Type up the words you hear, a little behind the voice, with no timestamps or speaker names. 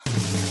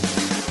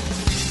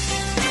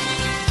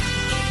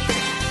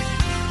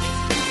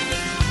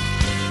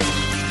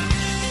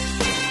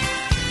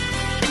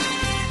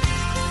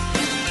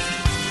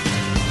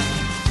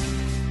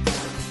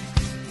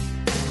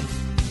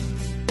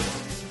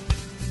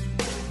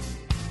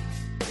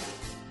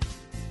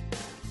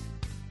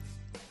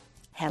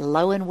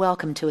Hello and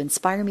welcome to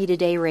Inspire Me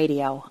Today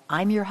Radio.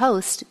 I'm your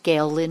host,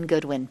 Gail Lynn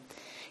Goodwin.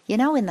 You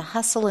know, in the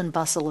hustle and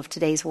bustle of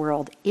today's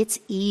world, it's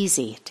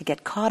easy to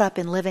get caught up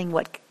in living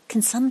what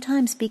can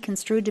sometimes be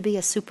construed to be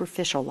a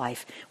superficial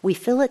life. We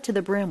fill it to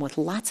the brim with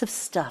lots of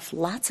stuff,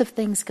 lots of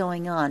things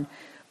going on,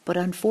 but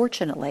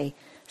unfortunately,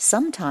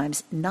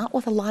 sometimes not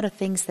with a lot of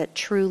things that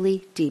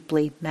truly,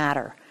 deeply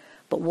matter.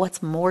 But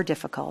what's more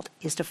difficult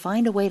is to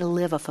find a way to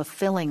live a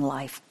fulfilling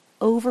life,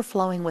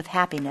 overflowing with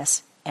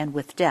happiness and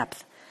with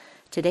depth.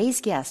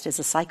 Today's guest is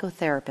a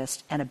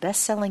psychotherapist and a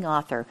best-selling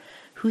author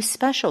whose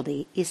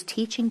specialty is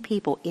teaching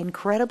people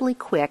incredibly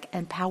quick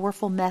and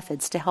powerful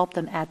methods to help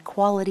them add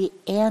quality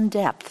and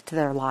depth to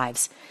their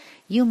lives.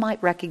 You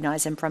might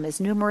recognize him from his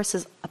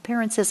numerous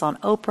appearances on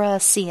Oprah,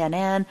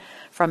 CNN,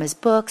 from his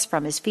books,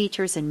 from his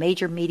features in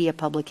major media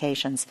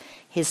publications.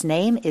 His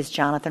name is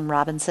Jonathan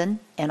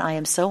Robinson, and I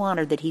am so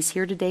honored that he's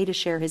here today to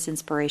share his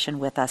inspiration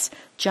with us.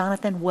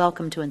 Jonathan,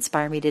 welcome to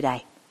Inspire Me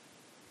Today.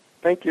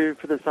 Thank you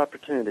for this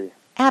opportunity.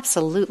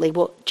 Absolutely.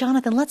 Well,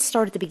 Jonathan, let's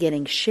start at the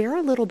beginning. Share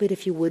a little bit,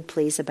 if you would,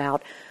 please,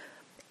 about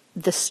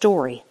the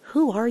story.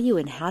 Who are you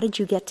and how did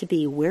you get to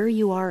be where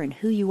you are and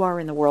who you are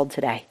in the world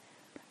today?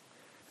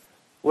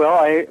 Well,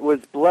 I was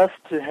blessed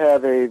to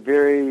have a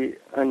very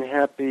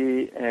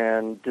unhappy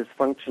and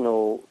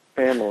dysfunctional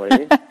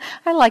family.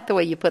 I like the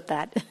way you put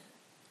that.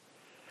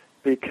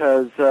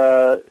 Because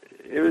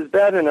it was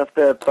bad enough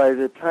that by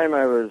the time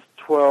I was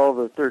 12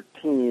 or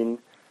 13,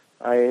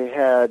 I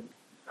had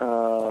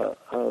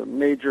a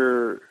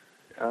major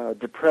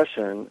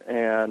depression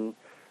and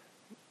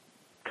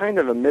kind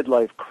of a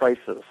midlife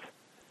crisis,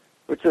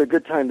 which is a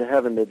good time to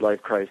have a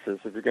midlife crisis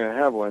if you're going to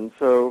have one.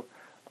 So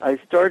I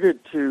started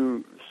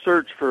to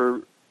search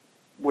for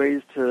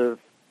ways to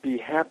be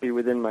happy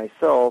within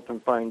myself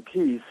and find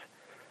peace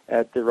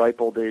at the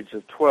ripe old age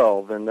of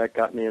 12, and that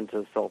got me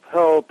into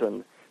self-help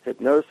and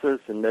hypnosis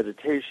and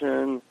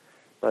meditation.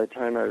 By the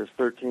time I was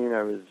 13,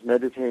 I was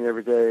meditating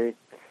every day,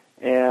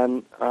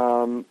 and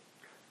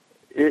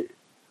it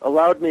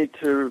allowed me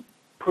to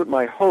put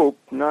my hope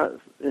not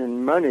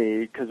in money,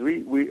 because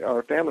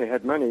our family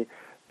had money,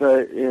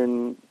 but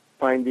in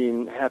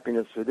finding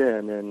happiness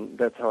within, and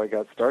that's how I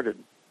got started.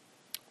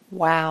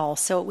 Wow.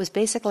 So it was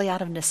basically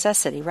out of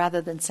necessity.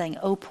 Rather than saying,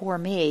 oh, poor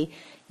me,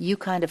 you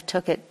kind of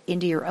took it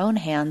into your own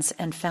hands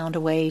and found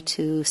a way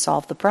to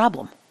solve the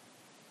problem.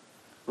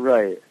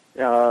 Right.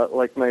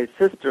 Like my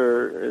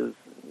sister is,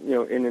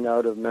 in and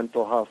out of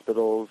mental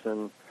hospitals,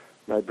 and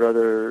my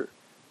brother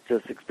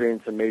just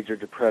experienced a major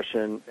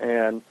depression.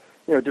 And,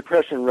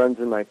 depression runs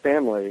in my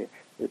family.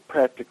 It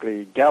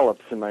practically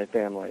gallops in my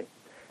family.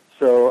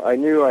 So I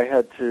knew I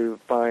had to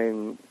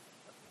find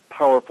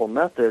powerful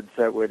methods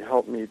that would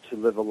help me to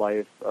live a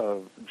life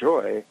of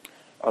joy.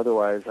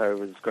 Otherwise, I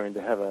was going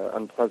to have an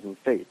unpleasant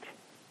fate.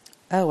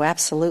 Oh,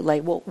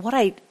 absolutely. Well, what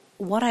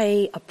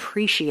I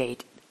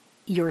appreciate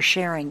you're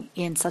sharing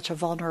in such a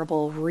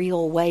vulnerable,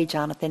 real way,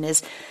 Jonathan,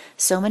 is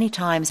so many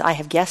times I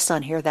have guests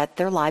on here that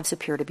their lives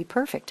appear to be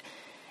perfect.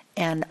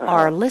 And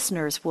our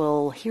listeners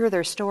will hear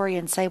their story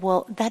and say,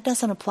 well, that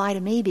doesn't apply to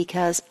me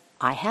because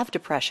I have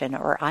depression,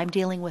 or I'm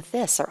dealing with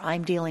this, or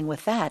I'm dealing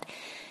with that.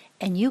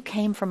 And you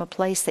came from a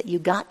place that you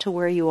got to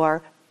where you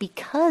are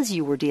because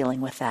you were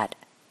dealing with that.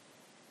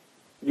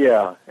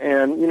 Yeah,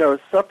 and,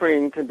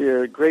 suffering can be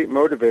a great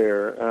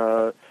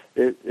motivator.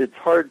 It's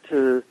hard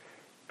to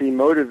be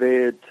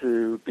motivated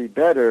to be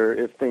better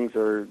if things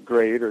are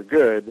great or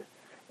good.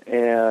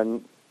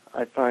 And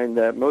I find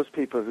that most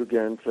people who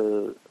get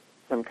into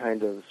some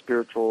kind of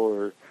spiritual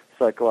or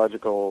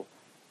psychological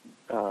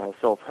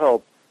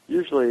self-help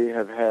usually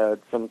have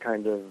had some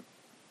kind of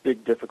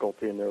big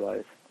difficulty in their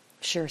life.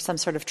 Sure, some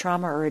sort of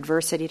trauma or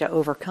adversity to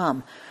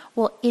overcome.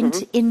 Well,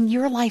 in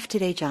your life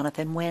today,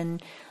 Jonathan,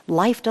 when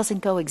life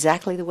doesn't go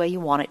exactly the way you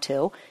want it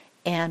to,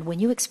 and when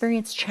you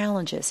experience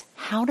challenges,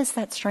 how does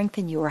that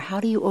strengthen you, or how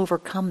do you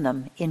overcome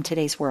them in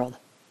today's world?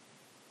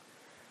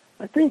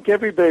 I think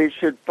everybody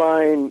should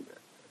find,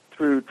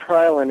 through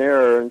trial and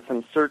error and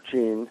some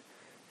searching,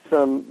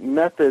 some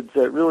methods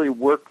that really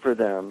work for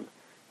them.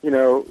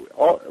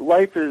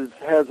 Life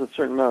has a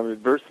certain amount of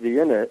adversity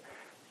in it,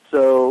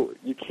 so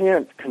you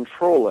can't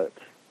control it.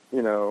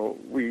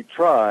 We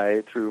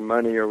try through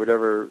money or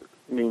whatever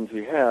means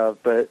we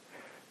have, but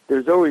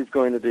there's always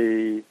going to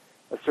be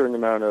a certain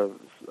amount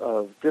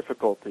of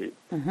difficulty.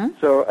 Mm-hmm.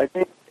 So I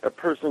think a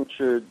person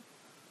should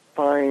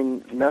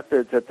find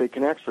methods that they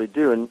can actually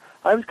do. And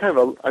I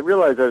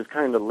realized I was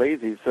kind of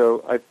lazy,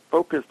 so I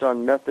focused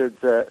on methods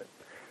that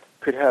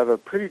could have a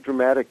pretty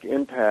dramatic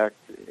impact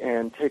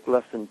and take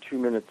less than 2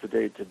 minutes a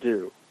day to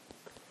do.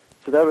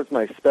 So that was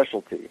my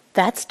specialty.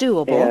 That's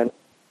doable. And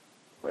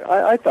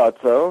I thought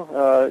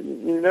so.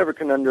 You never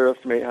can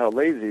underestimate how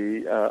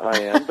lazy I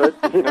am, but,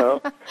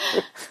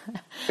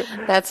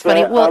 That's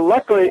funny. Well,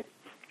 luckily,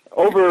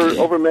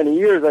 over many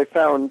years, I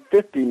found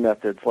 50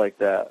 methods like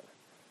that.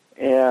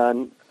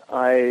 And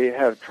I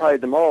have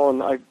tried them all,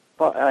 and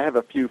I have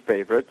a few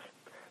favorites.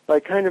 But I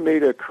kind of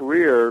made a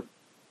career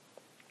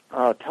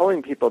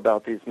telling people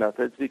about these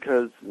methods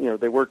because,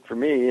 they worked for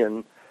me,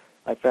 and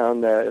I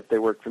found that if they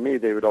worked for me,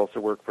 they would also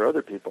work for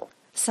other people.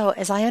 So,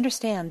 as I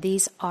understand,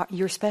 these are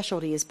your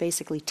specialty is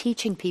basically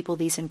teaching people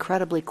these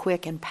incredibly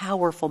quick and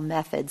powerful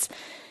methods.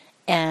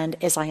 And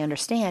as I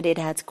understand, it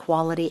adds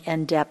quality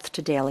and depth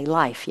to daily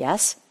life,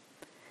 yes?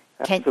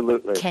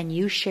 Absolutely. Can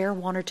you share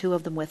one or two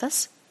of them with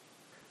us?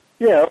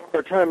 Yeah,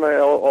 over time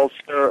I'll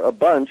share a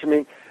bunch. I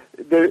mean,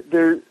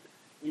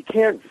 you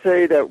can't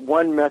say that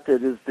one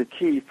method is the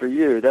key for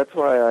you. That's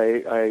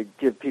why I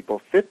give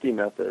people 50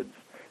 methods,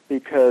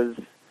 because,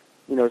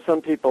 you know,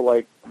 some people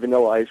like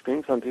vanilla ice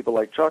cream, some people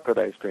like chocolate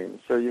ice cream.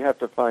 So you have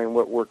to find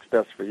what works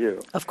best for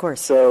you. Of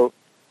course. So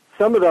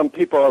some of them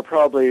people are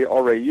probably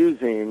already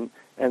using,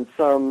 and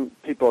some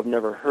people have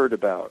never heard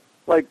about.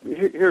 Like,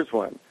 here's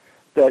one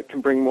that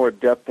can bring more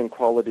depth and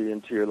quality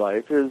into your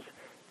life is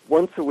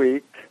once a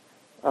week,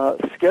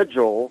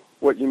 schedule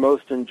what you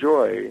most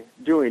enjoy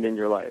doing in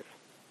your life.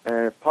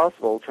 And if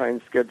possible, try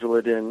and schedule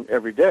it in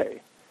every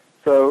day.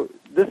 So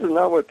this is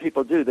not what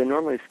people do. They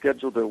normally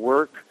schedule their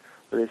work,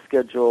 or they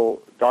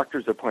schedule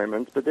doctor's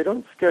appointments, but they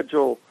don't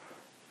schedule,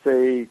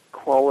 say,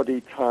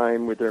 quality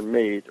time with their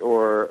mate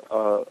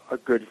or a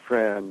good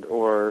friend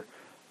or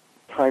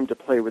time to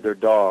play with their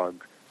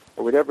dog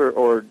or whatever,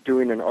 or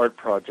doing an art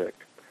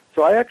project.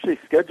 So I actually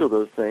schedule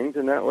those things,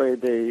 and that way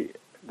they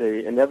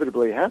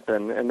inevitably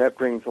happen, and that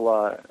brings a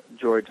lot of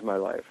joy to my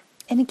life.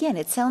 And again,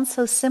 it sounds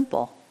so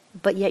simple,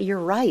 but yet you're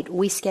right.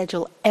 We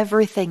schedule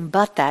everything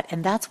but that,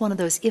 and that's one of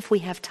those, if we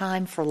have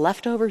time for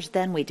leftovers,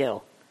 then we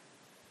do.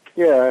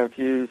 Yeah, if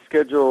you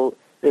schedule,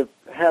 if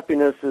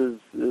happiness is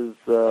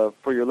for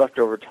your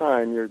leftover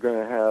time, you're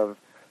going to have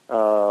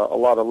a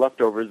lot of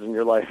leftovers in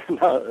your life,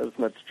 not as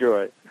much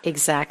joy.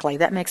 Exactly.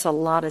 That makes a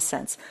lot of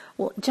sense.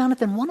 Well,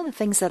 Jonathan, one of the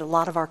things that a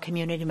lot of our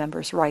community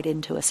members write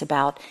into us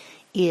about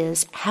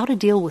is how to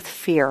deal with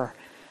fear.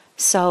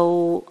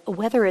 So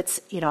whether it's,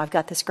 I've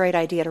got this great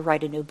idea to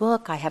write a new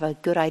book, I have a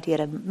good idea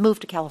to move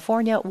to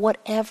California,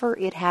 whatever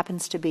it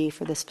happens to be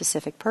for this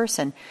specific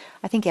person,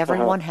 I think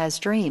everyone has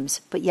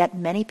dreams, but yet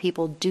many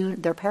people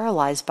they're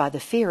paralyzed by the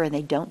fear and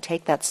they don't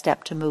take that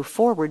step to move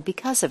forward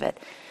because of it.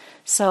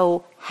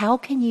 So how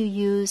can you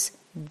use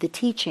the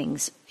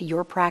teachings,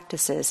 your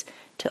practices,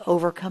 to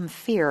overcome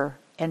fear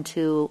and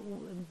to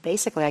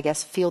basically, I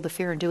guess, feel the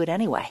fear and do it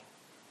anyway?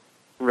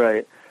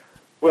 Right.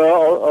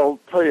 Well, I'll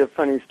tell you a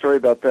funny story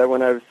about that.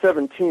 When I was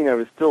 17, I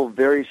was still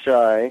very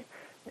shy,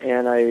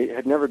 and I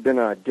had never been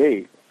on a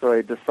date. So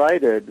I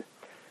decided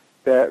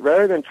that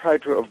rather than try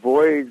to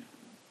avoid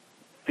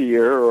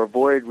fear or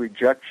avoid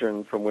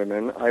rejection from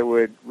women, I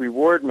would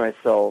reward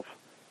myself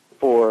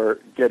for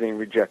getting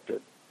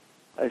rejected.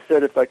 I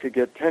said if I could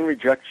get 10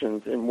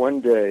 rejections in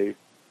one day,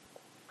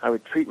 I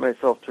would treat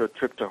myself to a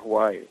trip to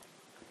Hawaii.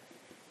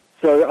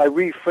 So I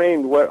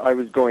reframed what I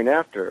was going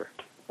after.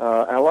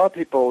 And a lot of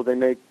people, they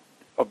make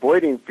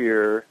avoiding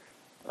fear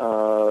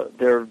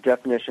their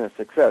definition of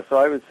success. So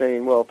I was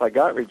saying, well, if I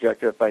got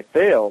rejected, if I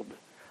failed,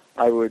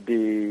 I would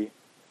be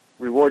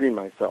rewarding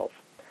myself.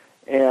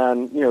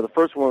 And, the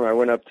first woman I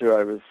went up to,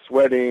 I was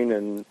sweating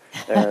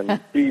and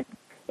deep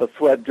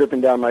sweat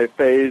dripping down my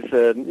face,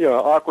 and,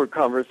 awkward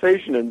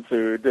conversation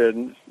ensued.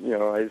 And,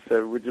 I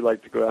said, would you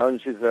like to go out?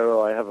 And she said,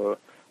 oh, I have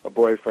a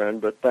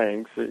boyfriend, but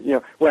thanks.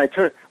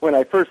 When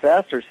I first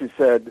asked her, she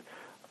said,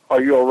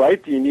 are you all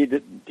right? Do you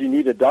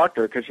need a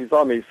doctor? Because she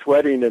saw me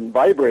sweating and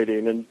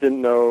vibrating and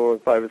didn't know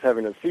if I was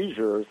having a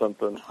seizure or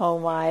something. Oh,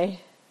 my.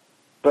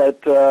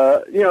 But,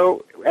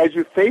 as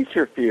you face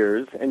your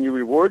fears and you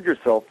reward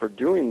yourself for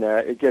doing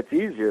that, it gets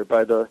easier.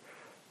 By the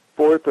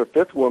fourth or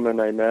fifth woman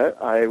I met,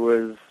 I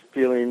was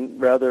feeling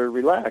rather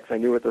relaxed. I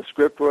knew what the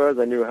script was.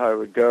 I knew how it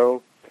would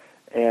go.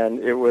 And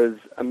it was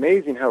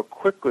amazing how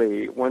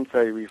quickly, once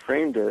I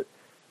reframed it,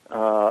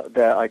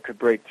 that I could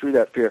break through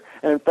that fear.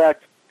 And, in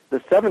fact,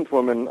 the seventh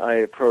woman I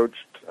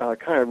approached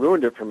kind of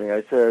ruined it for me.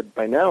 I said,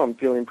 by now I'm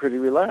feeling pretty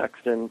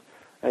relaxed. And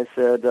I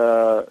said,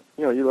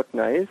 you look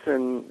nice,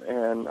 and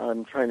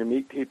I'm trying to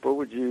meet people.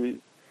 Would you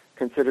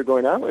consider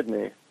going out with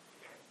me?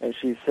 And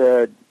she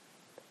said,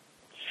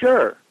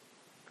 sure.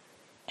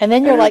 And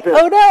then you're like,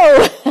 oh,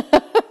 no.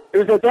 It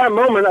was at that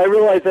moment I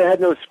realized I had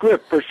no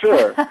script for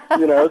sure. So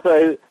I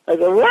said,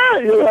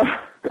 what?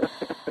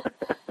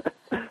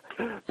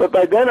 But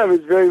by then I was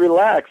very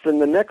relaxed,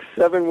 and the next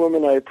 7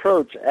 women I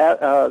approached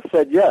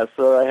said yes,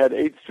 so I had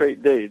 8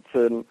 straight dates.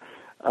 And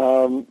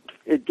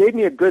it gave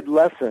me a good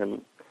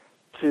lesson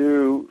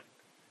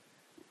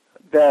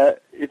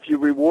that if you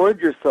reward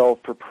yourself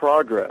for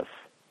progress,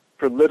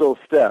 for little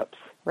steps,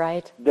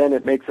 right, then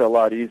it makes it a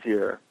lot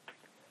easier.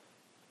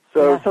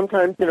 So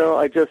sometimes,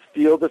 I just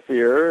feel the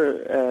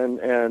fear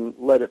and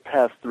let it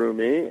pass through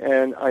me,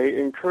 and I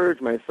encourage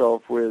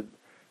myself with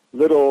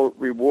little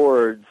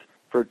rewards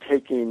for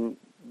taking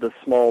the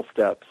small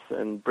steps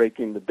and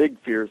breaking the big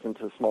fears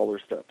into smaller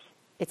steps.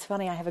 It's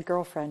funny, I have a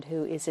girlfriend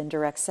who is in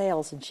direct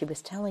sales, and she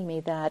was telling me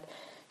that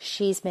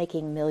she's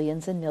making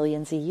millions and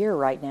millions a year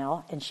right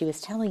now, and she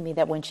was telling me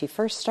that when she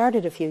first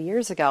started a few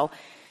years ago,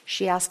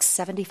 she asked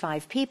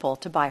 75 people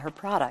to buy her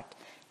product.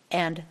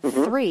 And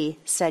 3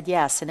 said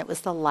yes, and it was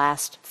the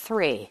last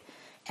 3.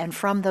 And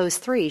from those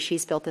 3,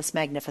 she's built this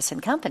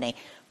magnificent company.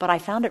 But I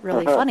found it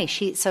really funny.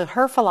 So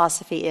her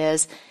philosophy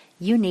is,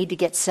 you need to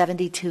get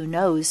 72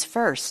 no's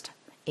first.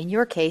 In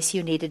your case,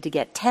 you needed to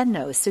get 10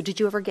 no's. So did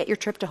you ever get your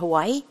trip to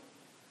Hawaii?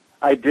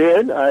 I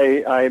did.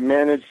 I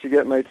managed to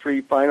get my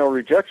 3 final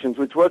rejections,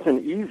 which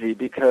wasn't easy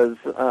because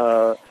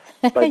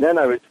by then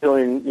I was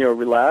feeling,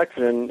 relaxed,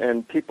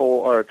 and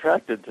people are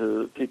attracted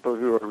to people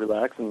who are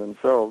relaxing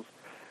themselves.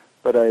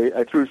 But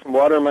I threw some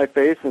water in my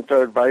face and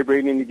started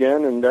vibrating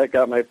again, and that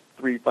got my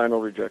 3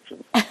 final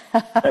rejections.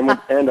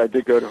 and I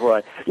did go to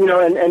Hawaii.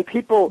 And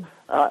people,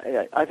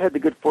 I've had the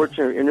good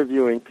fortune of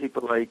interviewing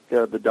people like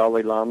the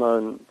Dalai Lama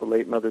and the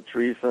late Mother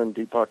Teresa and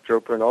Deepak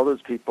Chopra and all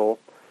those people.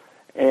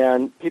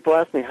 And people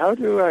ask me, how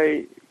do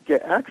I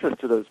get access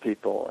to those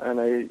people?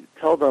 And I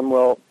tell them,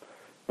 well,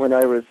 when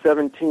I was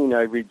 17,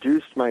 I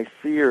reduced my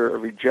fear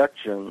of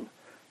rejection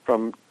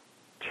from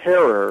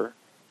terror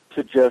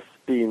to just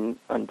being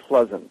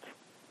unpleasant.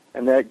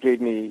 And that gave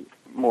me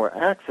more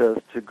access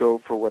to go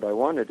for what I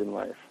wanted in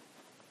life.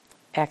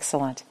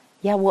 Excellent.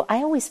 Yeah, well, I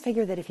always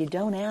figure that if you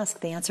don't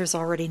ask, the answer's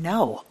already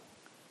no.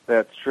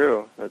 That's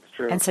true. That's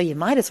true. And so you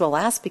might as well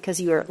ask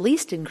because you're at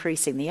least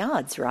increasing the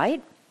odds,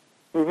 right?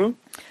 Mm-hmm.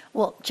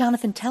 Well,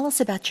 Jonathan, tell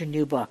us about your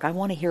new book. I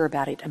want to hear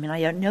about it. I mean,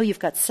 I know you've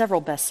got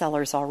several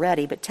bestsellers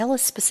already, but tell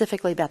us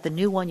specifically about the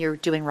new one you're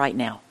doing right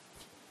now.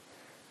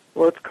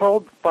 Well, it's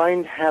called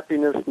Find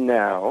Happiness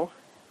Now.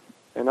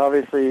 And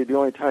obviously, the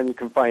only time you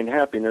can find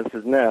happiness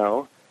is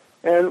now.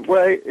 And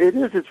what it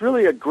is, it's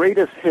really a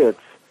greatest hits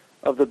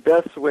of the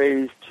best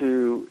ways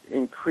to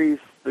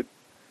increase the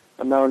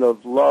amount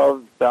of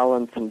love,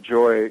 balance, and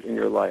joy in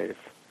your life.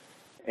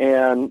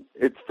 And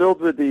it's filled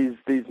with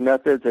these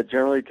methods that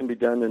generally can be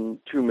done in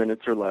 2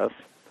 minutes or less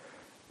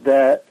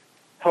that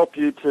help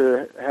you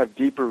to have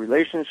deeper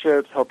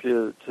relationships, help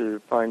you to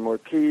find more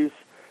peace,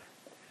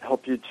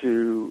 help you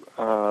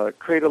to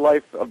create a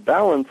life of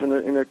balance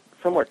in a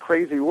somewhat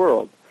crazy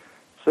world.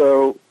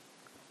 So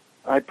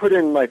I put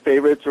in my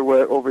favorites, or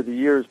what over the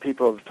years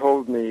people have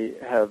told me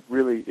have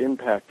really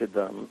impacted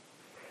them.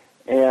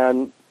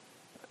 And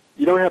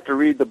you don't have to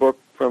read the book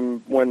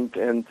from one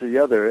end to the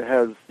other. It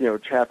has,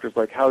 chapters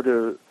like how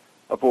to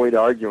avoid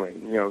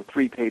arguing,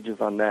 3 pages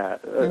on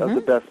that, of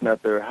the best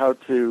method, how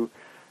to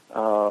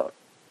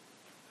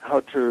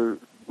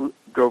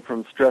go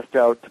from stressed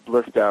out to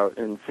blissed out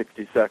in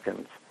 60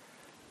 seconds.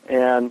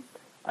 And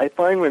I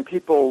find when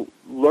people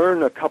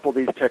learn a couple of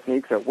these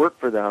techniques that work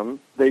for them,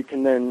 they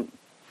can then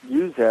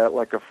use that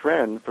like a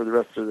friend for the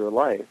rest of their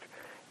life.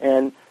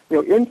 And,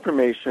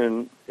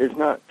 information is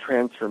not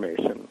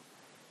transformation.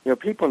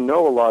 People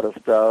know a lot of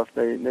stuff.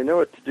 They know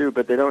what to do,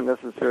 but they don't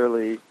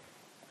necessarily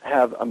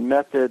have a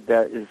method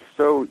that is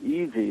so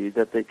easy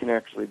that they can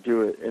actually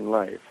do it in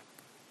life.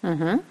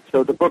 Mm-hmm.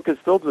 So the book is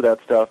filled with that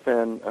stuff,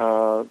 and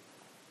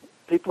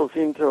people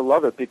seem to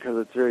love it because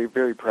it's very,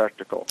 very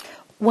practical.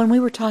 When we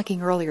were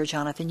talking earlier,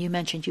 Jonathan, you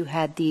mentioned you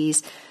had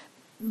these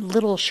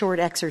little short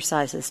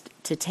exercises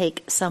to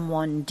take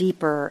someone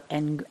deeper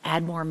and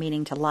add more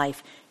meaning to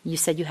life. You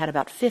said you had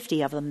about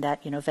 50 of them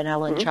that,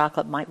 vanilla and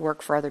chocolate might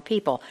work for other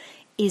people.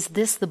 Is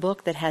this the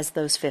book that has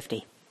those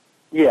 50?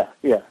 Yeah.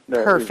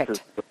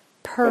 Perfect.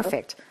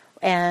 Perfect.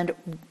 And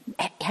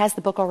has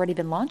the book already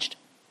been launched?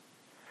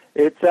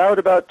 It's out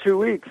about 2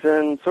 weeks,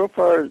 and so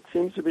far it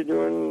seems to be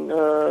doing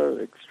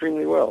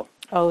extremely well.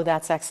 Oh,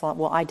 that's excellent.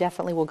 Well, I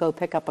definitely will go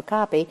pick up a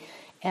copy.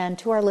 And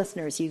to our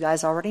listeners, you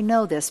guys already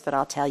know this, but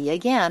I'll tell you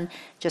again,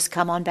 just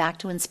come on back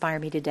to Inspire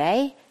Me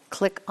Today,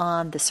 click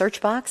on the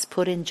search box,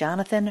 put in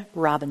Jonathan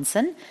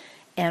Robinson,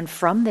 and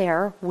from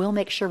there, we'll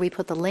make sure we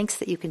put the links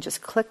that you can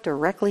just click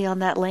directly on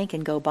that link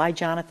and go buy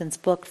Jonathan's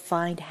book,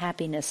 Find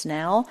Happiness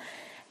Now.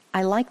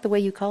 I like the way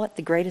you call it,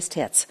 the greatest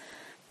hits.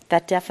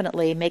 That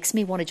definitely makes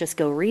me want to just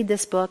go read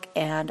this book,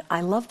 and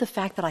I love the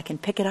fact that I can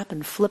pick it up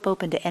and flip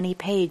open to any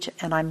page,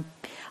 and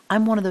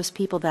I'm one of those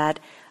people that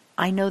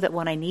I know that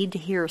when I need to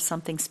hear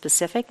something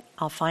specific,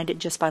 I'll find it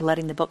just by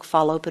letting the book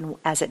fall open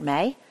as it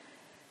may.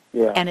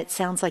 Yeah. And it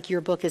sounds like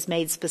your book is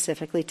made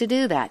specifically to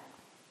do that.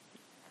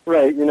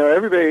 Right.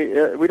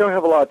 Everybody, we don't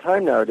have a lot of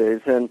time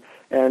nowadays,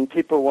 and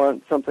people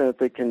want something that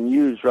they can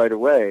use right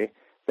away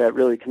that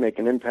really can make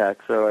an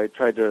impact. So I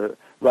tried to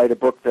write a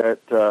book that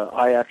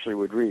I actually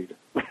would read.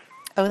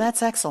 Oh,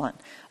 that's excellent.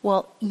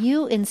 Well,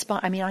 you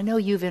inspire, I know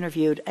you've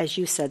interviewed, as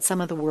you said,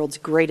 some of the world's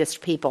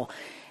greatest people.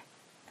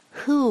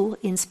 Who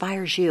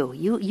inspires you?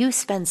 You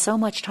spend so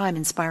much time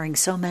inspiring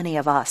so many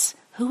of us.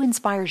 Who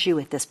inspires you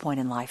at this point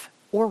in life?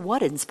 Or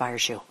what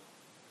inspires you?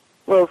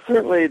 Well,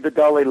 certainly the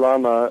Dalai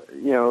Lama,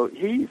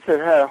 he had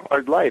a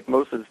hard life.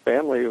 Most of his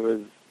family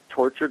was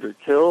tortured or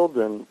killed,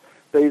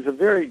 but he's a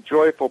very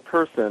joyful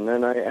person.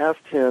 And I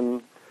asked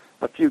him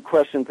a few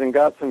questions and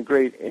got some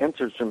great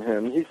answers from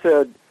him. He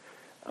said,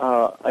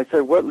 I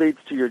said, what leads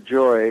to your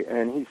joy?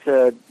 And he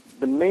said,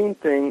 the main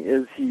thing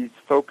is he's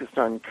focused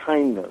on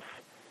kindness.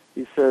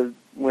 He said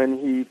when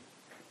he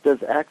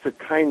does acts of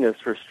kindness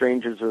for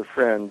strangers or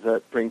friends,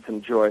 that brings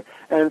him joy.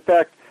 And in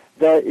fact,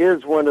 that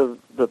is one of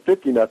the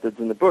 50 methods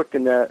in the book,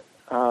 in that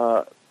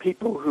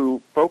people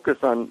who focus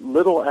on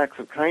little acts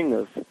of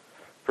kindness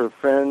for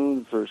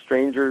friends or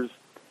strangers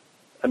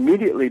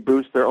immediately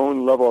boost their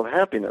own level of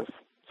happiness.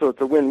 So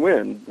it's a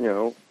win-win.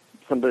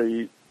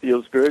 Somebody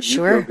feels good,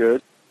 Sure. you feel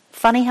good.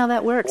 Funny how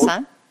that works,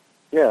 huh?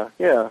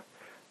 Yeah.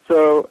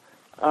 So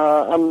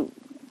I'm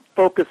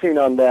focusing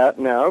on that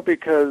now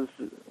because,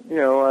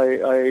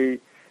 I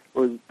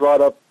was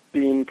brought up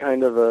being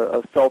kind of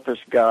a selfish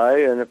guy,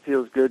 and it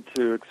feels good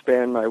to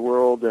expand my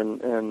world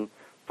and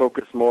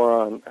focus more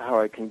on how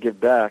I can give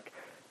back.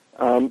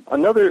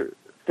 Another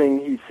thing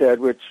he said,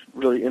 which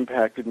really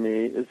impacted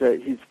me, is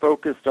that he's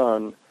focused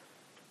on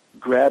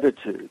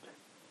gratitude.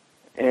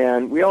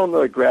 And we all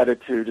know that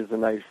gratitude is a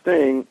nice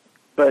thing,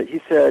 but he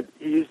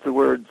used the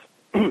words,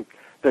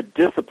 the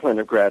discipline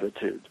of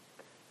gratitude.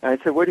 And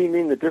I said, what do you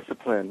mean the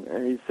discipline?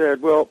 And he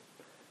said, well,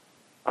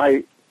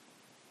 I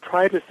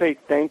try to say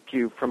thank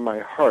you from my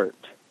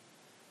heart.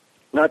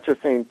 Not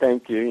just saying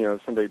thank you,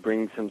 somebody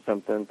brings him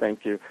something,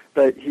 thank you.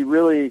 But he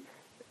really,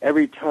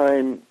 every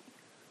time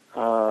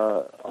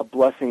a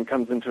blessing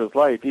comes into his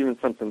life, even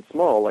something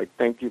small, like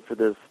thank you for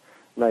this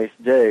nice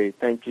day,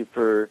 thank you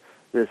for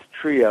this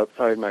tree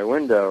outside my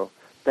window,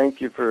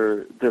 thank you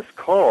for this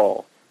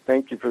call,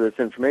 thank you for this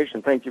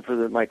information, thank you for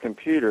my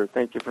computer,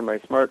 thank you for my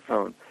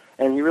smartphone.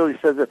 And he really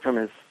says it from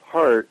his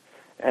heart,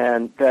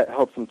 and that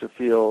helps him to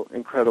feel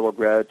incredible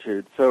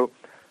gratitude. So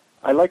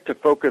I like to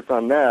focus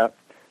on that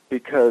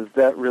because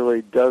that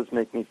really does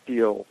make me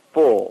feel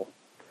full.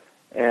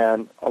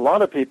 And a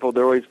lot of people,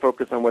 they're always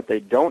focused on what they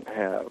don't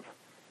have.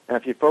 And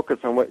if you focus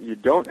on what you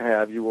don't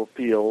have, you will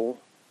feel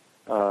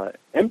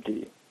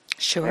empty.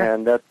 Sure.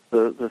 And that's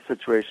the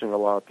situation a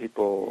lot of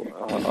people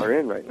are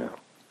in right now.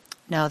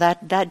 No,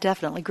 that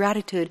definitely.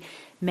 Gratitude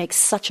makes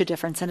such a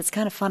difference. And it's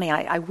kind of funny.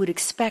 I would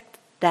expect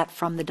that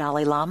from the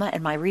Dalai Lama.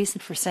 And my reason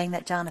for saying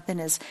that, Jonathan,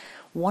 is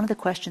one of the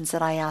questions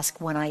that I ask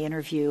when I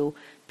interview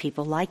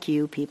people like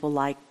you, people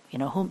like,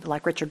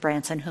 like Richard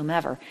Branson,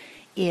 whomever,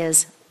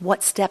 is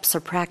what steps or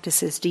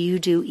practices do you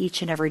do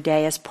each and every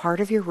day as part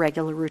of your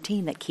regular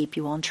routine that keep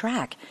you on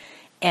track?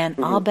 And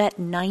I'll bet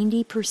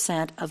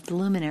 90% of the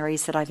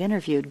luminaries that I've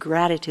interviewed,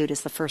 gratitude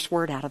is the first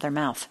word out of their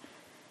mouth.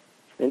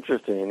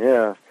 Interesting,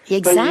 yeah.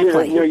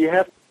 Exactly. But,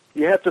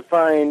 you have to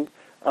find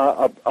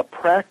a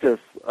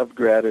practice of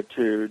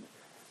gratitude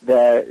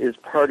that is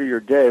part of your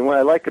day. And what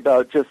I like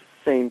about just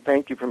saying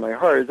thank you from my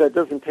heart is that it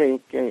doesn't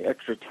take any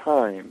extra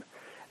time.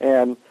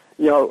 And,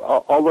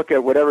 I'll look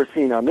at whatever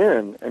scene I'm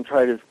in and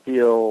try to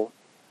feel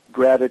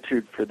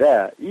gratitude for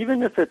that,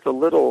 even if it's a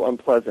little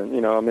unpleasant.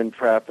 I'm in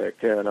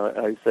traffic, and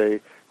I say,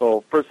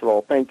 well, first of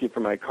all, thank you for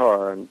my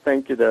car, and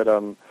thank you that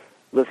I'm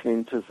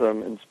listening to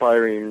some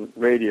inspiring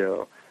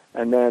radio.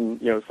 And then,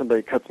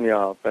 somebody cuts me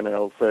off, and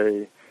I'll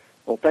say,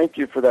 well, thank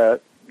you for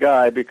that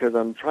guy, because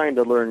I'm trying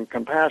to learn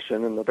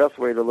compassion, and the best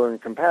way to learn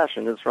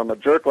compassion is from a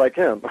jerk like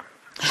him.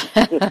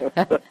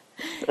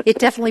 It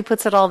definitely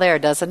puts it all there,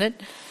 doesn't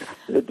it?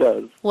 It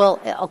does.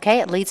 Well, okay,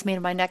 it leads me to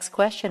my next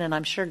question, and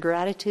I'm sure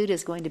gratitude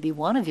is going to be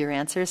one of your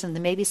answers and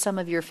maybe some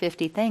of your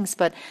 50 things.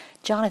 But,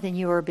 Jonathan,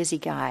 you are a busy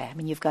guy. I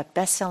mean, you've got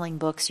best-selling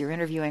books, you're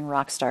interviewing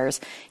rock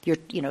stars, you're,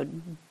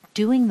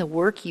 doing the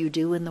work you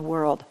do in the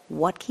world.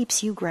 What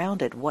keeps you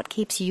grounded? What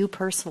keeps you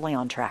personally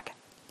on track?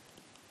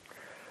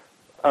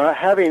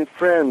 Having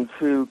friends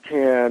who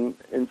can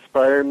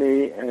inspire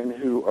me and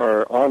who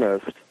are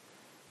honest,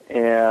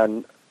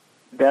 and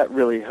that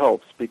really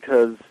helps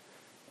because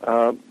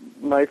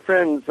my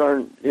friends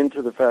aren't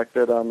into the fact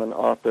that I'm an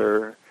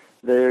author.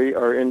 They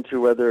are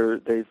into whether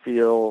they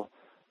feel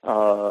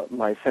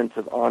my sense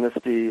of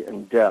honesty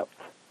and depth.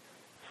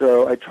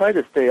 So I try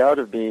to stay out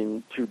of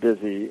being too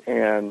busy,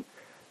 and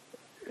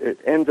it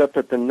ends up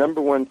that the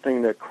number one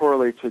thing that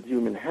correlates with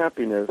human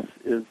happiness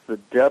is the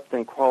depth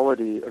and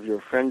quality of your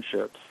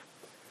friendships.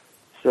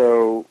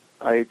 So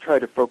I try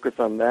to focus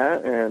on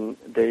that, and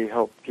they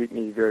help keep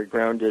me very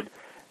grounded.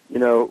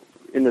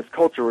 In this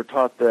culture, we're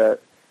taught that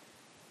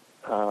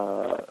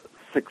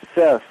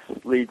success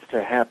leads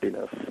to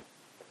happiness.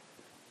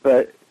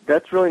 But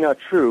that's really not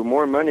true.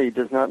 More money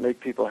does not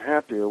make people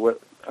happier.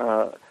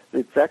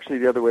 It's actually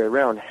the other way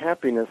around.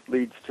 Happiness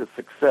leads to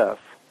success.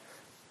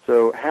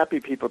 So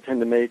happy people tend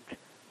to make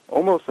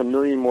almost $1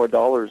 million more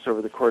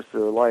over the course of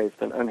their life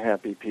than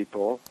unhappy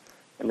people,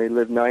 and they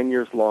live 9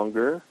 years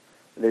longer,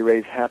 and they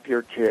raise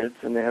happier kids,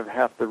 and they have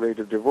half the rate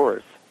of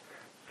divorce.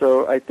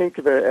 So I think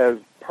of it as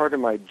part of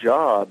my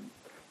job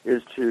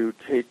is to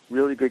take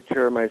really good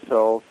care of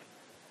myself,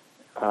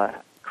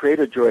 create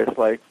a joyous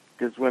life,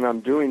 because when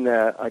I'm doing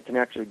that, I can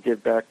actually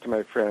give back to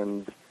my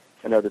friends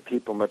and other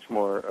people much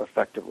more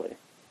effectively.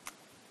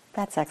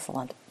 That's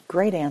excellent.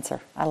 Great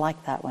answer. I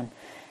like that one.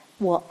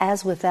 Well,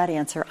 as with that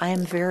answer, I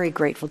am very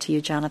grateful to you,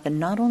 Jonathan,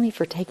 not only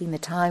for taking the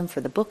time, for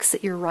the books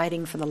that you're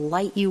writing, for the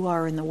light you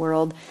are in the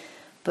world,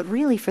 but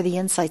really for the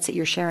insights that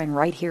you're sharing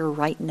right here,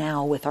 right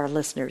now with our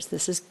listeners.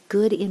 This is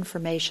good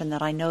information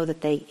that I know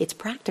that it's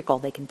practical.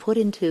 They can put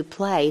into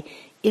play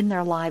in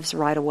their lives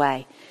right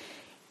away.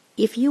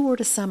 If you were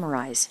to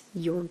summarize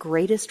your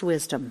greatest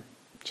wisdom,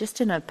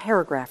 just in a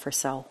paragraph or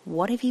so,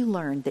 what have you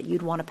learned that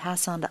you'd want to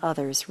pass on to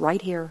others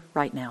right here,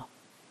 right now?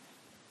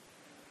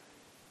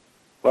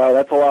 Wow,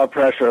 that's a lot of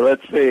pressure.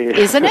 Let's see.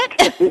 Isn't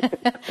it?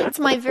 It's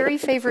my very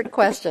favorite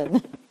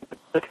question.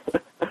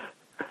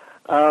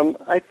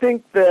 I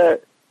think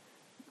that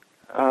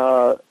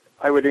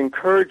I would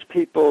encourage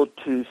people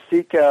to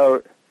seek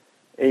out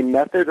a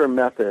method or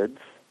methods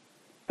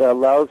that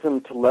allows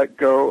them to let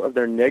go of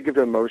their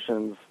negative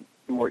emotions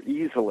more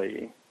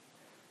easily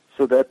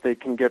so that they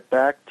can get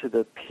back to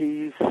the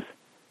peace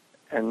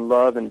and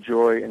love and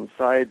joy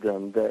inside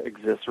them that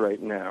exists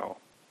right now.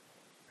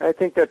 I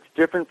think that's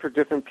different for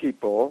different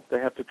people. They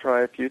have to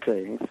try a few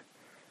things.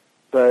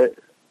 But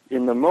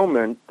in the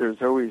moment,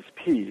 there's always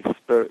peace.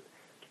 But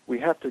we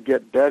have to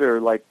get better,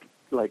 like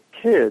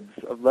kids,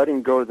 of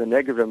letting go of the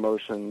negative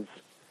emotions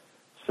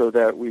so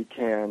that we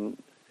can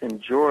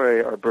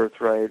enjoy our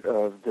birthright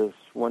of this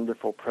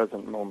wonderful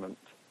present moment.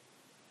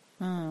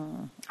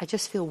 I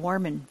just feel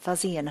warm and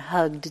fuzzy and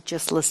hugged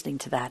just listening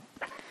to that.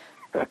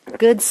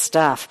 Good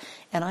stuff.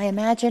 And I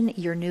imagine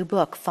your new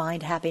book,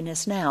 Find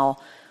Happiness Now,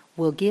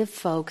 will give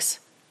folks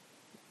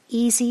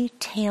easy,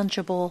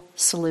 tangible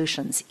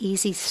solutions,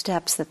 easy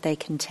steps that they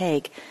can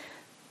take.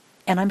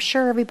 And I'm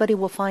sure everybody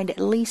will find at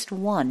least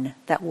one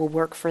that will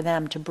work for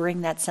them to bring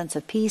that sense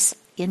of peace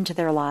into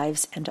their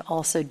lives and to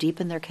also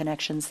deepen their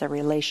connections, their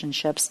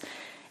relationships,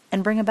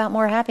 and bring about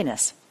more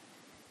happiness.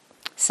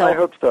 So I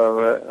hope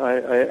so.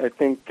 I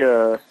think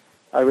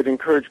I would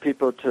encourage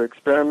people to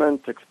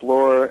experiment,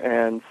 explore,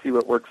 and see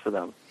what works for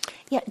them.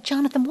 Yeah,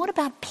 Jonathan, what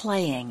about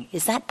playing?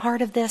 Is that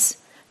part of this?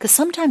 Because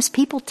sometimes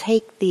people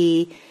take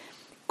the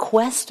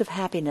quest of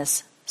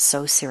happiness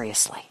so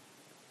seriously.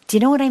 Do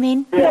you know what I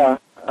mean? Yeah,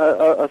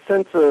 a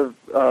sense of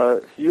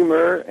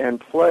humor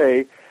and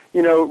play.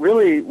 You know,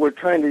 really, we're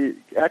trying to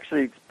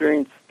actually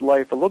experience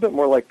life a little bit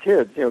more like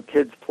kids. You know,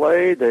 kids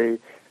play, they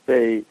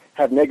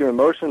have negative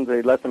emotions,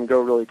 they let them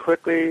go really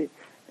quickly,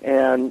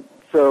 and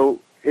so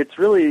it's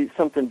really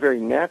something very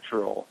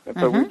natural,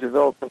 but we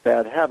develop some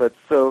bad habits.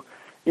 So,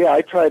 yeah,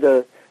 I try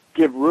to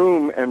give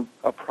room and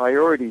a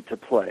priority to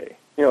play.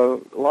 You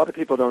know, a lot of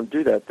people don't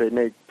do that. They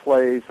make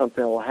play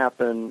something that will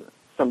happen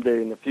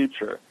someday in the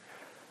future.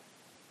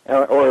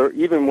 Or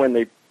even when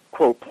they,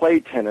 quote, play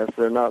tennis,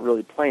 they're not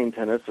really playing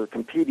tennis or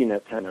competing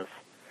at tennis.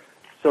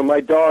 So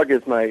my dog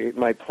is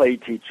my play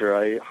teacher.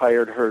 I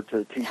hired her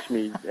to teach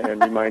me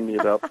and remind me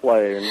about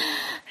play, and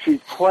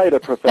she's quite a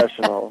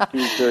professional.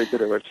 She's very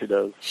good at what she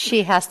does.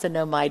 She has to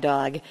know my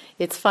dog.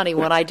 It's funny,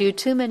 when I do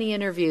too many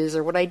interviews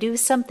or when I do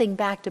something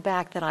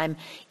back-to-back that I'm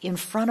in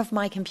front of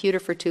my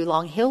computer for too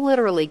long, he'll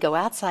literally go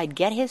outside,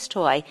 get his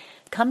toy,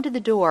 come to the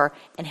door,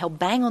 and he'll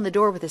bang on the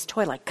door with his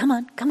toy like, come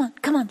on,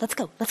 let's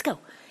go.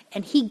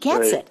 And he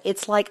gets it.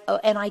 It's like, oh,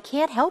 and I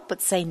can't help but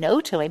say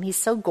no to him. He's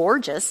so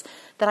gorgeous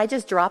that I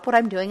just drop what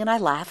I'm doing and I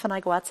laugh and I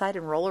go outside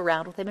and roll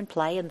around with him and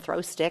play and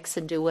throw sticks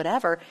and do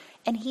whatever.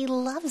 And he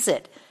loves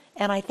it.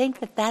 And I think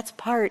that that's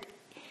part,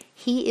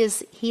 he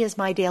is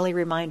my daily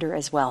reminder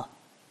as well.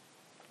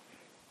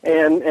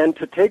 And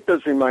to take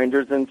those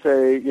reminders and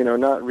say, you know,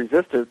 not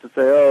resist it, to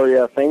say, oh,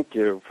 yeah, thank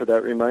you for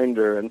that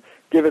reminder, and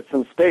give it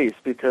some space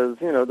because,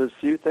 you know, there's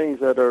few things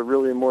that are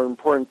really more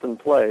important than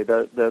play.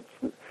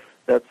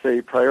 That's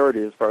a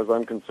priority as far as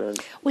I'm concerned.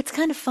 Well, it's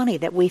kind of funny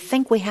that we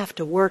think we have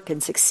to work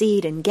and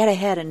succeed and get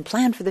ahead and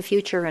plan for the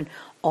future and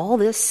all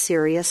this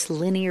serious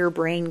linear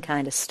brain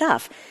kind of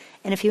stuff.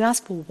 And if you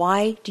ask, well,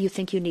 why do you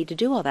think you need to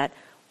do all that?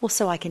 Well,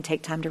 so I can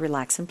take time to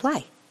relax and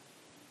play.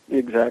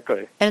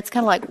 Exactly. And it's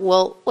kind of like,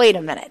 well, wait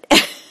a minute.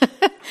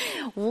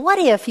 What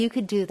if you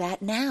could do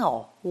that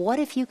now? What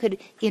if you could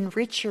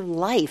enrich your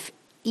life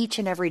each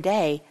and every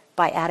day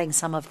by adding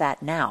some of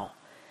that now?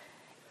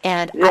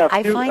 And yeah,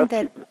 I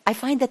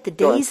find that the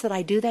days that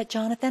I do that,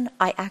 Jonathan,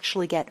 I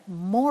actually get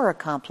more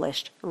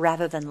accomplished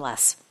rather than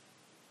less.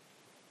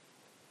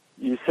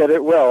 You said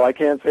it well. I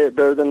can't say it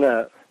better than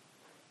that.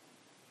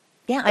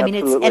 Yeah, I mean,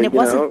 it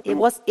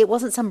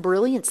wasn't some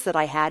brilliance that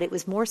I had. It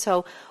was more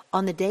so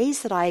on the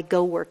days that I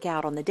go work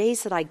out, on the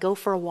days that I go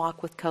for a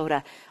walk with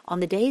Coda,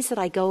 on the days that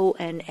I go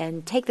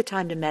and take the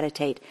time to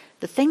meditate,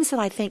 the things that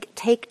I think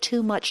take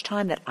too much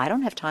time that I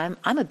don't have time.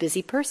 I'm a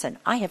busy person.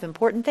 I have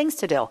important things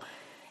to do.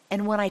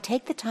 And when I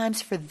take the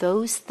times for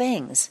those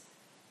things,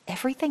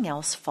 everything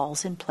else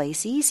falls in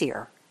place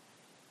easier.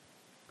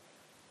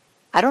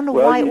 I don't know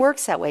why it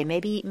works that way.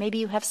 Maybe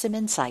you have some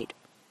insight.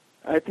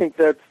 I think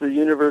that's the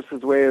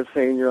universe's way of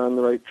saying you're on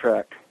the right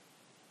track.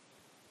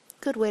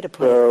 Good way to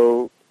put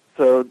it.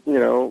 So you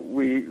know,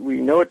 we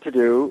know what to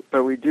do,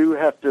 but we do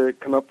have to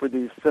come up with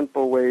these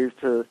simple ways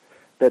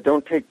that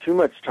don't take too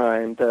much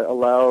time, that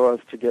allow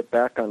us to get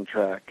back on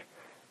track.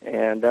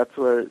 And that's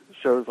what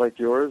shows like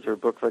yours or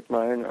books like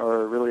mine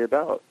are really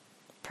about.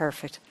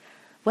 Perfect.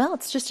 Well,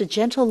 it's just a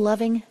gentle,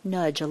 loving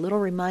nudge, a little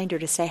reminder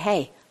to say,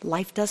 hey,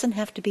 life doesn't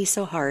have to be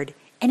so hard,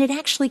 and it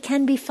actually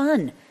can be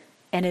fun,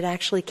 and it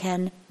actually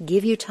can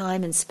give you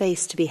time and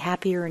space to be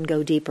happier and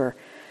go deeper.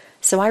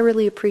 So I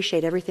really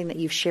appreciate everything that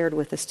you've shared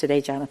with us today,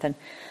 Jonathan.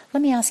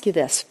 Let me ask you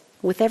this.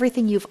 With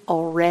everything you've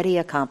already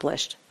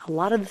accomplished, a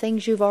lot of the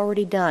things you've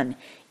already done,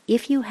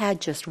 if you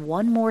had just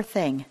one more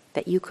thing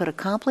that you could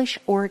accomplish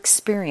or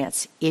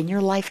experience in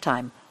your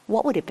lifetime,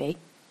 what would it be?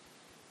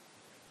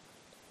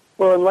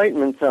 Well,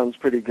 enlightenment sounds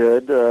pretty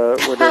good,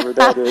 whatever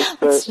that is.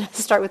 But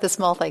Let's start with the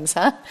small things,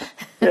 huh?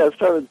 yeah,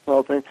 start with a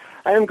small thing.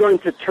 I am going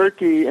to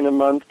Turkey in a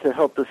month to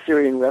help the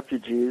Syrian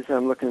refugees.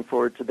 I'm looking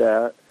forward to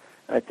that.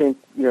 I think,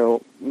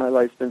 my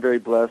life's been very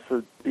blessed,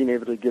 so being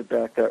able to give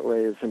back that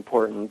way is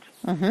important.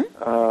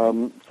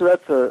 Mm-hmm. So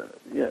that's a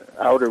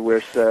outer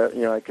wish that,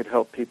 I could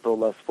help people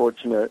less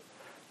fortunate.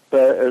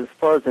 But as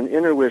far as an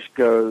inner wish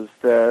goes,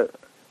 that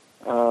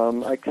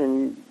I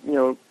can,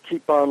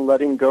 keep on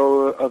letting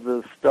go of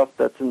the stuff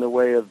that's in the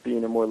way of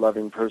being a more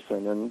loving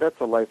person, and that's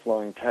a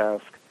lifelong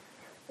task,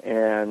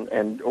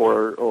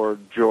 or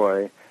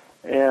joy,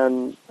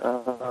 and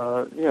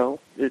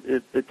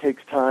it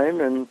takes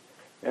time and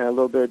a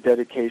little bit of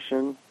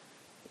dedication,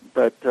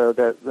 but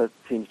that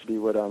seems to be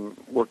what I'm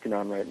working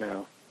on right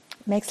now.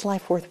 Makes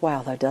life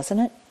worthwhile, though, doesn't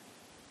it?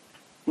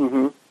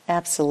 Mm-hmm.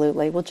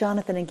 Absolutely. Well,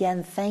 Jonathan,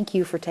 again, thank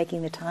you for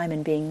taking the time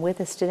and being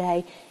with us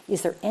today.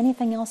 Is there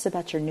anything else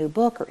about your new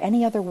book or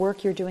any other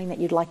work you're doing that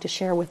you'd like to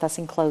share with us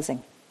in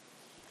closing?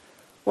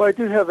 Well, I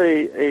do have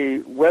a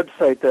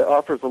website that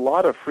offers a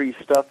lot of free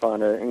stuff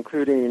on it,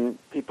 including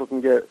people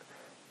can get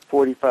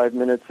 45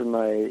 minutes of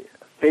my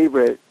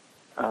favorite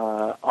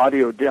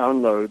audio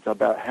downloads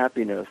about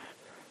happiness,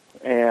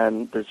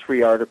 and there's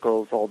free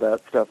articles, all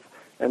that stuff.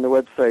 And the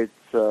website's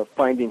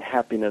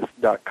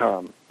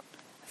findinghappiness.com.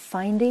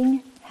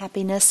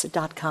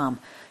 Findinghappiness.com.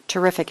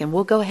 Terrific. And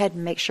we'll go ahead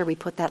and make sure we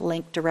put that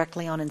link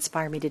directly on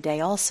Inspire Me Today,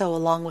 also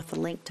along with the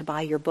link to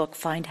buy your book,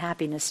 Find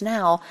Happiness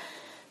Now,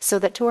 so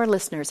that to our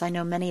listeners, I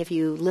know many of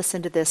you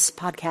listen to this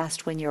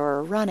podcast when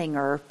you're running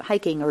or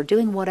hiking or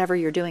doing whatever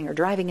you're doing or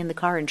driving in the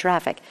car in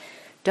traffic.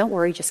 Don't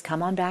worry, just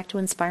come on back to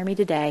Inspire Me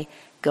Today.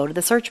 Go to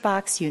the search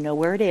box, you know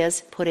where it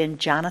is, put in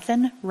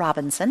Jonathan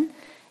Robinson,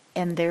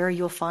 and there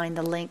you'll find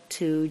the link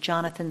to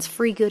Jonathan's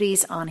free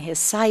goodies on his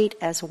site,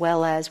 as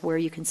well as where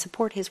you can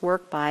support his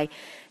work by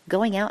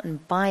going out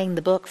and buying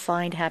the book,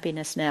 Find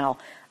Happiness Now.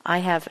 I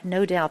have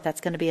no doubt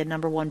that's going to be a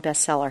 #1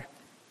 bestseller.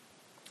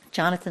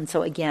 Jonathan,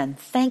 so again,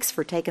 thanks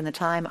for taking the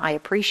time. I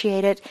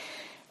appreciate it.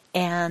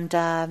 And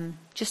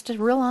just a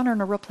real honor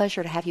and a real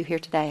pleasure to have you here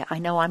today. I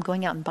know I'm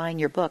going out and buying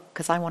your book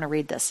because I want to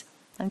read this.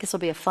 I think this will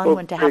be a fun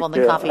one to have on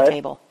the coffee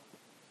table.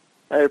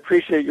 I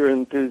appreciate your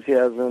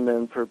enthusiasm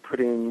and for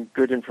putting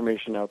good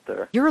information out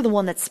there. You're the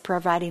one that's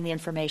providing the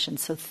information,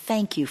 so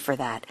thank you for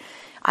that.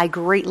 I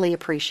greatly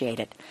appreciate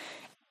it.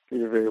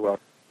 You're very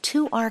welcome.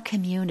 To our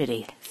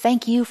community,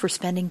 thank you for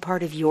spending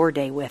part of your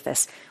day with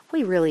us.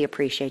 We really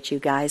appreciate you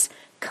guys.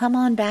 Come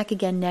on back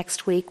again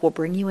next week. We'll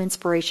bring you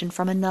inspiration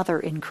from another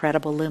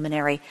incredible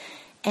luminary.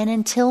 And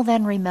until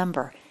then,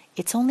 remember,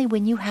 it's only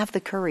when you have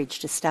the courage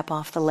to step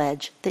off the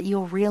ledge that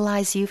you'll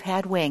realize you've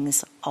had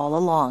wings all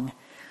along.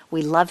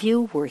 We love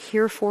you. We're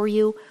here for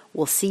you.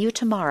 We'll see you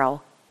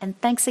tomorrow. And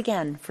thanks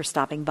again for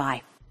stopping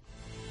by.